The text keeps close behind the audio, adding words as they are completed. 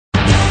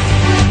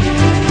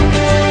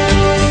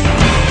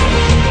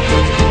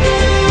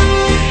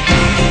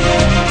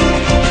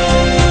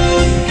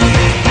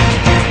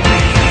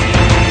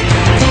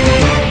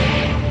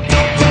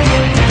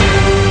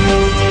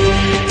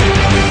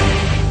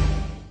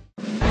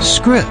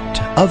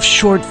Script of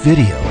short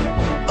video,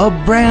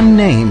 a brand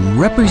name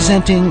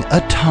representing a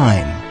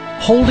time,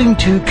 holding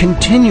to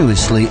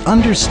continuously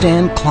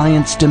understand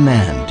clients'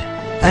 demand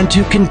and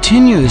to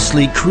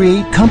continuously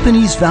create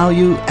company's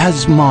value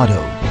as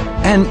motto.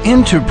 An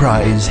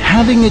enterprise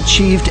having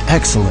achieved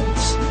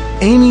excellence,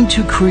 aiming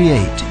to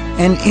create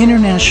an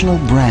international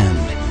brand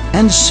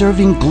and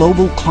serving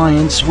global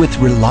clients with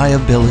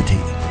reliability.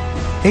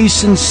 A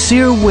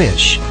sincere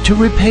wish to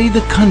repay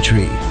the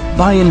country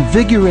by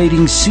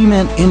invigorating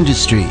cement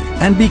industry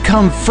and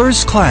become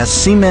first-class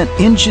cement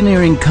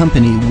engineering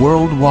company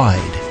worldwide.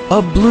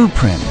 A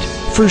blueprint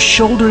for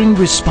shouldering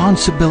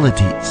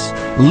responsibilities,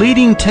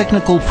 leading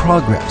technical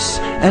progress,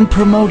 and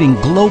promoting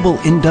global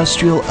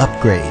industrial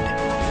upgrade.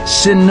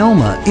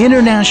 SINOMA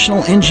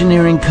International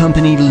Engineering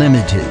Company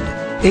Limited,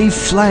 a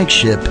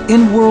flagship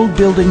in world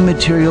building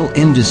material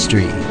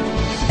industry,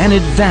 an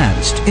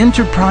advanced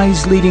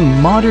enterprise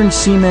leading modern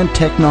cement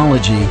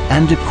technology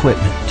and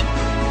equipment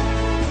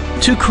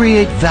to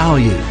create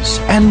values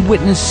and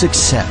witness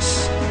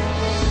success.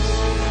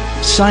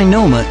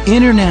 SINOMA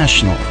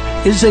International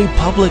is a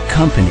public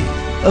company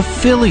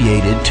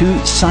affiliated to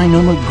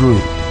SINOMA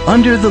Group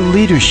under the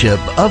leadership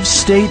of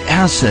State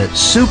Asset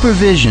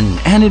Supervision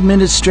and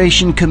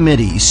Administration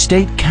Committee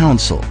State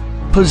Council,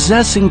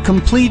 possessing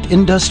complete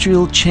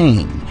industrial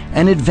chain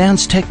and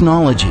advanced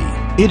technology.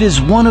 It is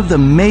one of the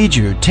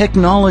major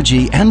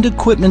technology and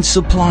equipment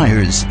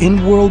suppliers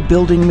in world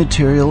building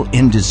material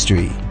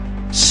industry.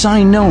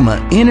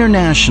 SINOMA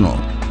International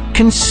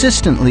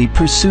consistently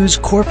pursues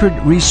corporate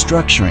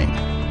restructuring,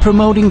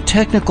 promoting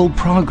technical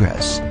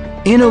progress,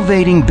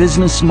 innovating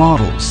business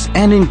models,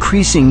 and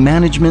increasing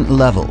management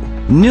level.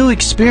 New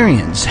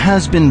experience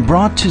has been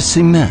brought to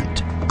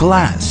cement,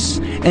 glass,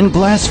 and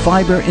glass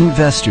fiber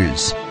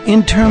investors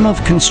in terms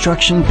of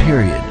construction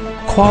period,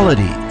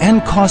 quality,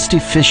 and cost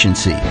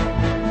efficiency.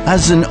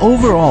 As an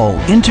overall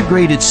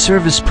integrated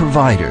service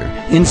provider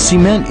in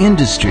cement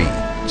industry,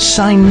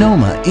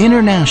 SINOMA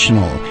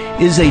International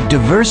is a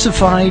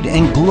diversified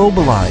and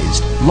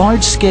globalized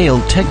large-scale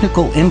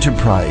technical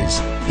enterprise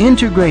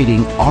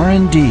integrating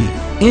R&D,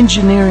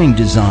 engineering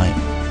design,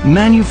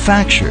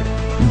 manufacture,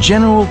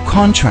 general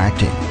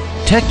contracting,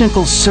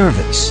 technical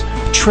service,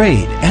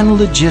 trade, and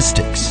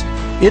logistics.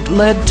 It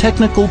led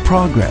technical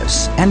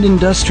progress and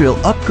industrial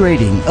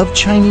upgrading of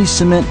Chinese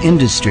cement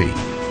industry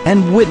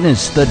and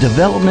witnessed the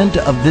development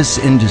of this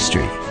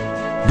industry,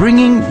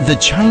 bringing the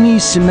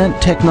Chinese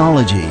cement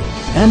technology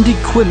and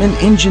equipment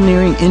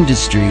engineering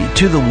industry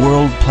to the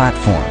world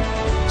platform.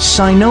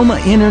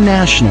 SINOMA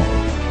International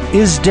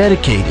is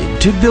dedicated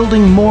to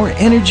building more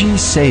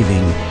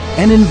energy-saving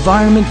and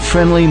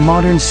environment-friendly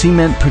modern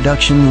cement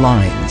production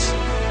lines,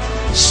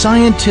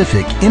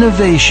 scientific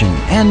innovation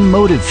and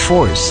motive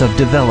force of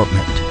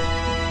development.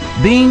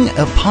 Being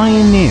a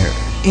pioneer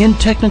in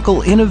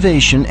technical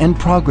innovation and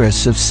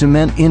progress of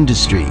cement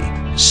industry,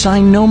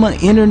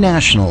 SINOMA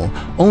International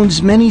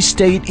owns many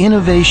state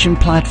innovation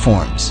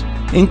platforms,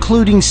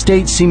 including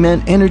State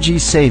Cement Energy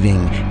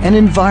Saving and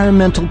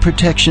Environmental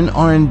Protection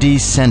R&D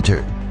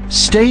Center,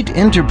 State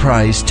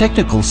Enterprise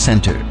Technical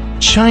Center,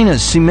 China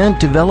Cement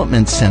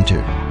Development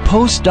Center,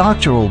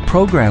 postdoctoral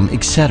program,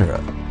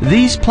 etc.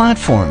 These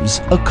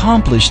platforms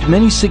accomplished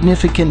many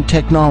significant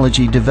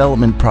technology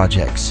development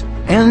projects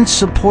and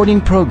supporting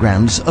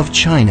programs of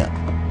China,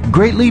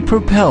 greatly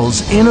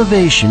propels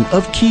innovation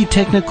of key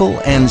technical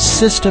and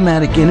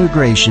systematic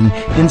integration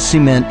in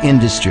cement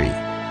industry.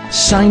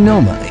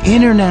 SINOMA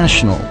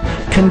International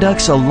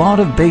conducts a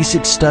lot of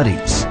basic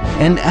studies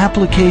and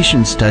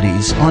application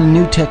studies on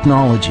new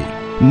technology,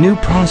 new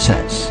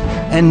process,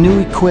 and new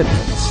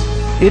equipments.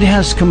 It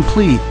has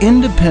complete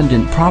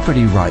independent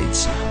property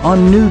rights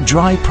on new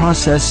dry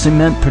process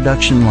cement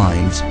production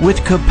lines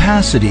with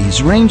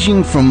capacities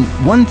ranging from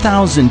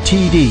 1,000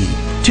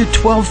 TD to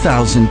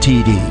 12,000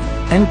 TD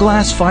and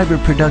glass fiber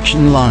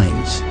production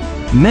lines.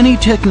 Many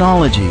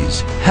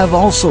technologies have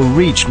also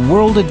reached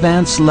world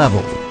advanced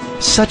level,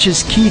 such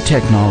as key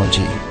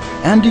technology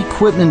and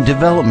equipment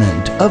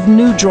development of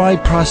new dry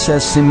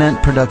process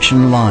cement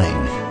production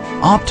line,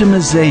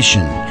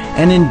 optimization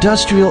and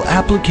industrial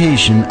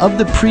application of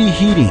the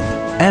preheating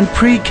and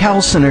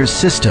pre-calciner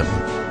system,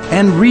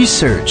 and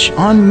research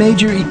on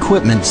major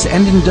equipments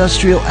and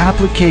industrial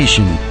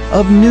application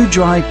of new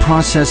dry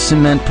process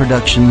cement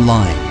production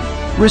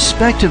line,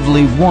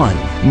 respectively won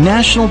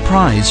National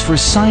Prize for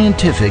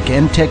Scientific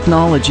and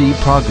Technology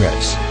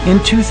Progress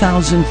in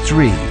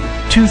 2003,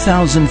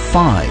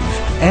 2005,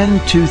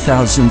 and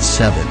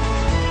 2007.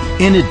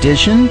 In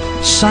addition,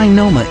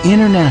 SINOMA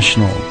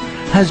International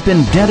has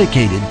been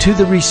dedicated to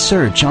the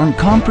research on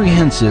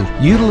comprehensive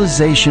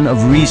utilization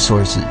of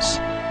resources,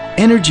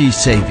 energy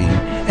saving,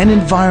 and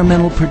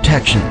environmental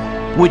protection,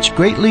 which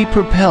greatly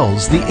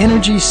propels the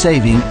energy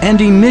saving and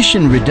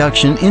emission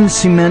reduction in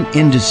cement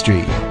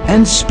industry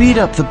and speed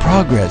up the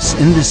progress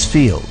in this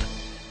field.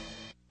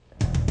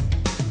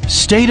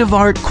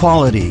 State-of-art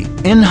quality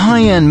in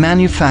high-end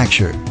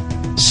manufacture,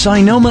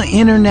 SINOMA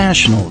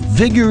International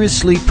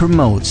vigorously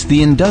promotes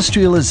the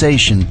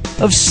industrialization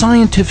of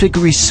scientific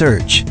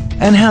research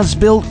and has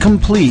built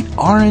complete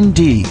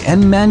R&D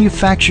and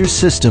manufacture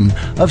system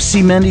of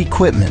cement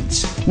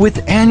equipments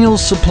with annual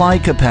supply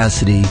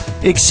capacity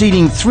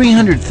exceeding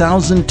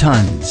 300,000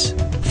 tons,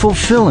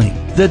 fulfilling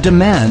the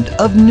demand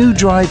of new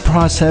dry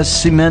process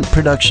cement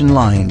production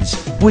lines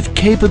with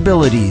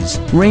capabilities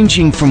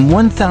ranging from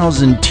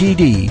 1,000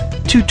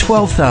 TD to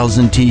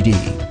 12,000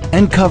 TD,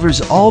 and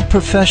covers all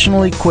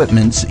professional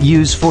equipments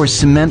used for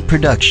cement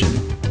production.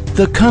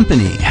 The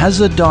company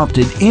has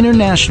adopted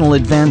international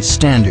advanced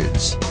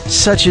standards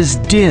such as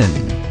DIN,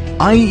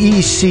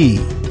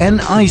 IEC,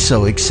 and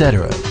ISO,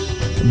 etc.,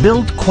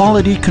 built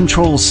quality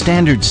control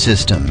standard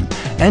system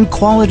and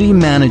quality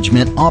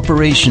management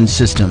operation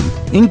system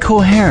in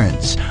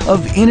coherence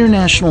of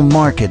international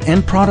market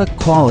and product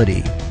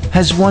quality,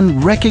 has won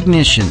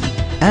recognition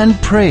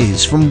and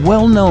praise from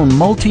well-known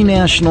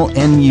multinational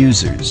end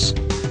users.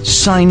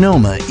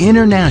 SINOMA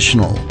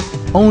International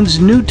owns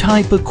new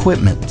type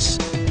equipments,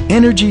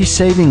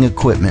 energy-saving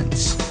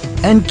equipments,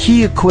 and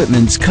key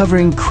equipments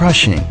covering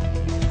crushing,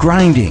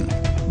 grinding,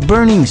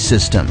 burning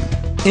system,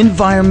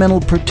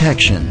 environmental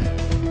protection,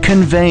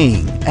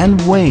 conveying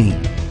and weighing,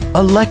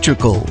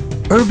 electrical,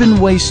 urban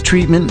waste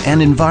treatment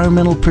and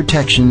environmental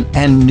protection,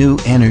 and new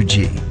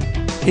energy.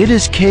 It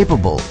is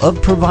capable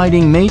of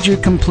providing major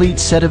complete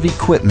set of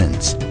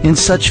equipments in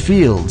such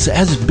fields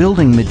as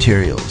building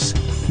materials,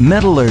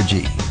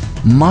 metallurgy,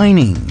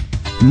 mining,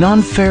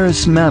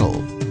 non-ferrous metal,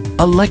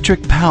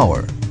 electric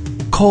power,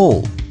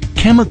 coal,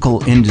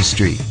 chemical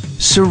industry,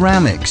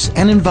 ceramics,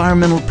 and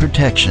environmental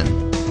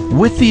protection.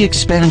 With the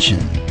expansion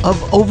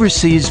of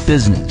overseas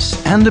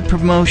business and the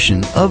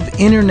promotion of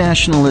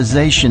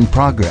internationalization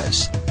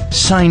progress,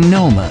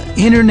 SINOMA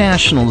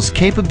International's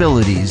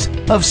capabilities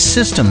of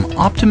system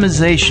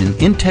optimization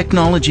in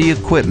technology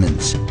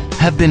equipments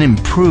have been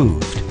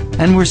improved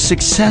and were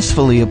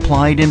successfully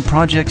applied in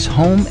projects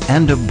home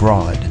and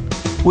abroad,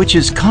 which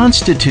has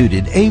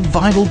constituted a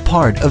vital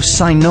part of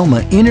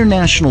SINOMA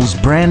International's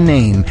brand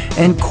name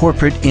and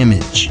corporate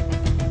image.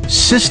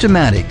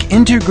 Systematic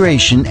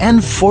integration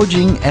and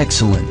forging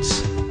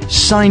excellence.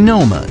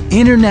 SINOMA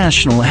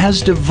International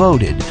has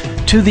devoted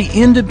to the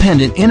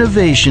independent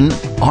innovation,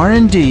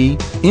 R&D,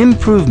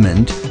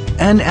 improvement,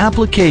 and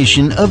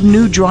application of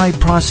new dry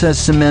process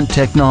cement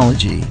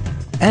technology,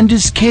 and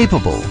is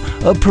capable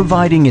of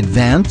providing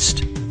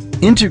advanced,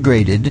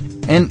 integrated,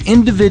 and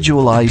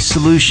individualized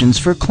solutions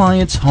for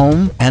clients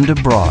home and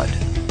abroad.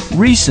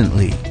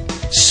 Recently,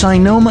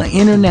 SINOMA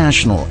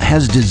International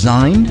has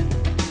designed,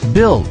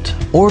 built,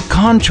 or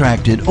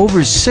contracted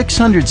over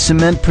 600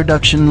 cement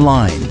production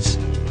lines,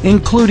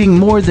 including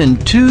more than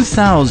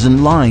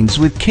 2,000 lines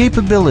with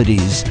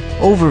capabilities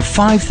over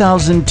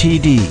 5,000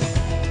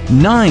 TD,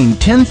 9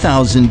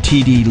 10,000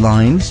 TD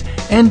lines,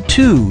 and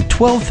 2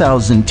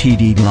 12,000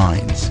 TD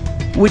lines,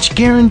 which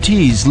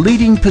guarantees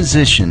leading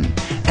position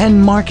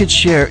and market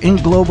share in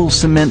global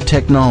cement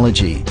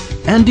technology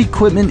and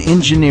equipment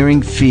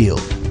engineering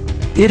field.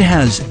 It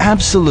has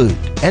absolute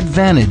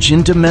advantage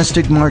in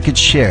domestic market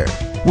share,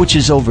 which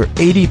is over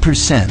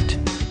 80%,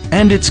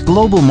 and its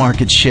global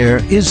market share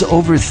is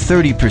over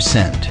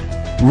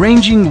 30%,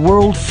 ranging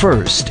world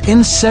first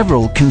in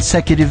several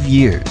consecutive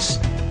years.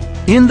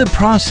 In the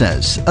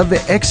process of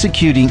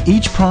executing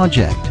each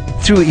project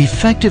through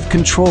effective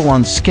control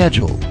on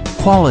schedule,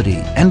 quality,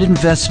 and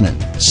investment,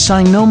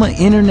 SINOMA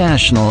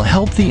International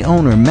helped the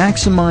owner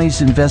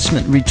maximize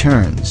investment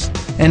returns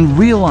and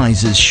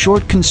realizes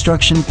short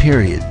construction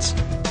periods,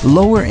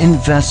 lower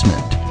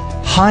investment,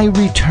 high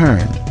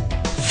return,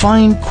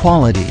 fine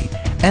quality,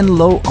 and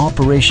low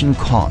operation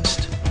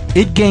cost.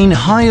 It gained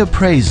high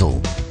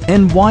appraisal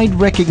and wide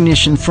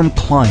recognition from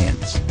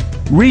clients.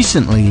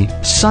 Recently,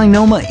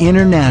 SINOMA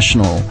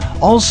International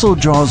also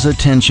draws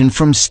attention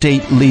from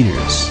state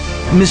leaders.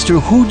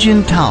 Mr. Hu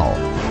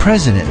Jintao,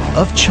 President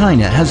of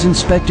China, has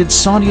inspected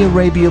Saudi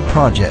Arabia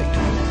project.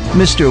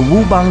 Mr.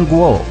 Wu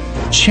Bangguo,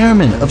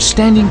 Chairman of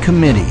Standing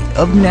Committee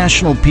of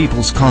National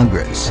People's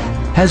Congress,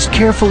 has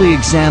carefully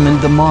examined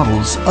the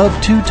models of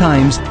 2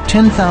 times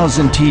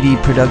 10,000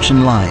 TD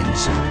production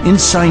lines in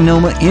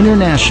SINOMA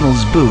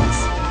International's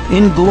booth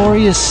in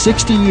glorious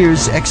 60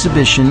 Years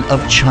Exhibition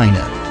of China.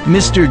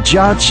 Mr.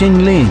 Jia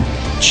Qinlin,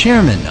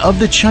 Chairman of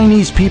the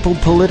Chinese People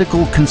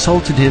Political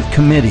Consultative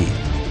Committee,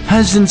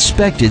 has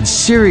inspected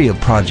Syria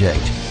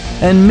project,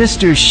 and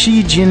Mr.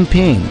 Xi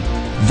Jinping,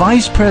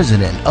 Vice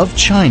President of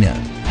China,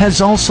 has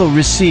also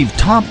received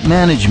top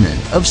management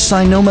of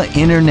SINOMA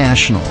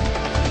International.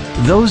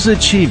 Those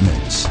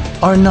achievements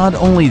are not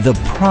only the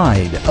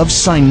pride of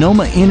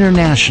SINOMA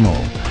International,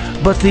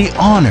 but the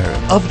honor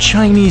of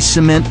Chinese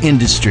cement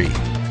industry.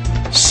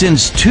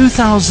 Since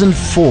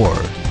 2004,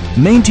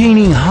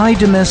 maintaining high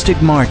domestic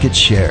market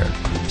share,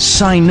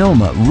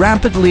 SINOMA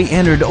rapidly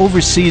entered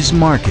overseas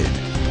market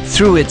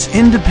through its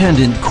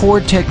independent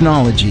core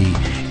technology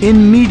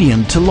in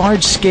medium to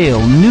large scale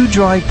new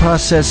dry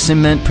process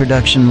cement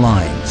production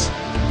lines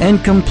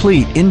and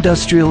complete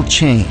industrial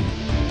chain.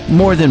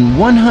 More than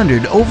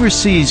 100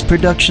 overseas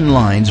production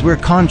lines were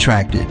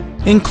contracted,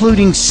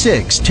 including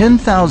 6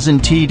 10,000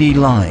 TD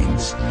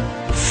lines.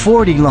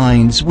 40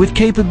 lines with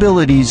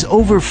capabilities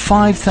over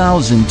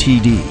 5,000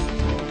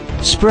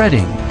 TD,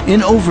 spreading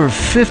in over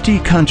 50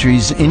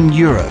 countries in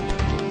Europe,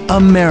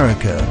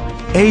 America,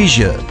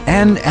 Asia,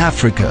 and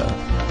Africa.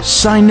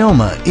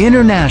 SINOMA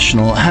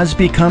International has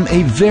become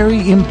a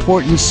very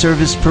important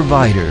service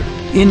provider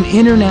in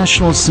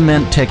international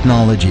cement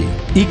technology,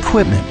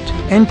 equipment,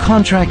 and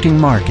contracting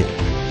market.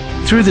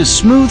 Through the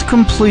smooth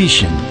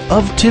completion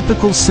of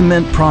typical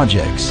cement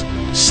projects,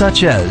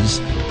 such as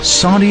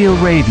Saudi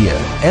Arabia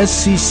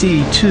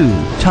SCC 2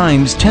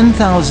 times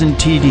 10,000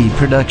 TD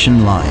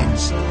production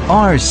lines,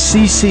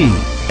 RCC,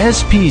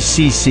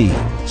 SPCC,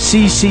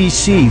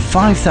 CCC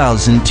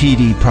 5,000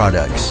 TD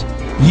products,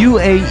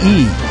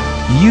 UAE,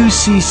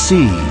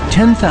 UCC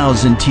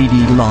 10,000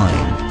 TD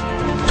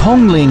line,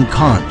 Tongling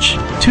Conch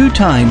 2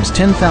 times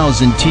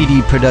 10,000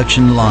 TD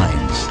production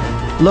lines,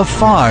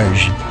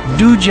 Lafarge,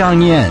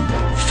 Dujiangyan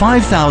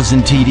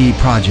 5,000 TD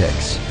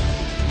projects,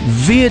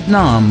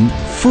 Vietnam,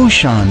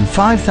 Fushan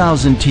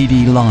 5,000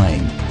 TD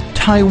line,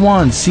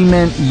 Taiwan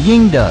Cement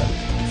Yingda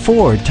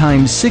 4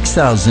 times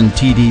 6,000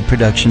 TD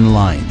production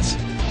lines.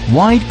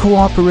 Wide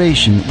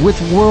cooperation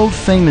with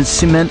world-famous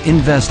cement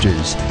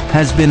investors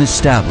has been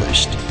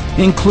established,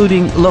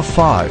 including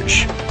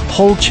Lafarge,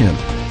 Holcim,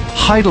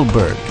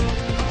 Heidelberg,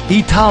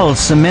 Ital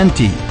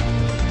Cementi,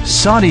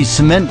 Saudi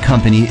Cement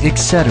Company,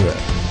 etc.,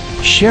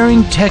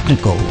 sharing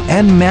technical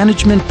and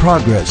management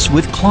progress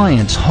with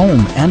clients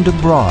home and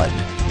abroad.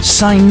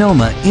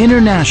 SINOMA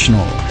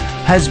International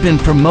has been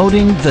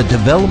promoting the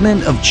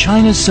development of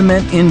China's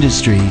cement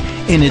industry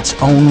in its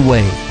own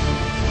way.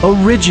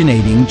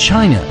 Originating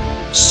China,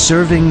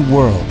 serving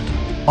world.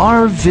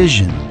 Our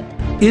vision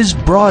is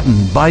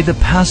broadened by the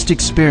past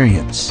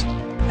experience,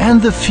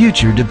 and the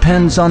future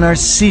depends on our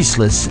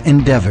ceaseless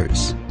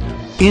endeavors.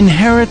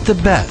 Inherit the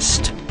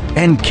best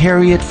and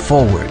carry it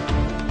forward.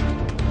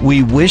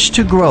 We wish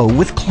to grow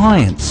with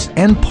clients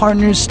and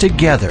partners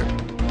together,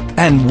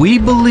 and we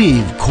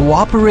believe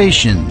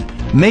cooperation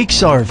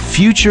makes our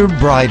future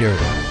brighter.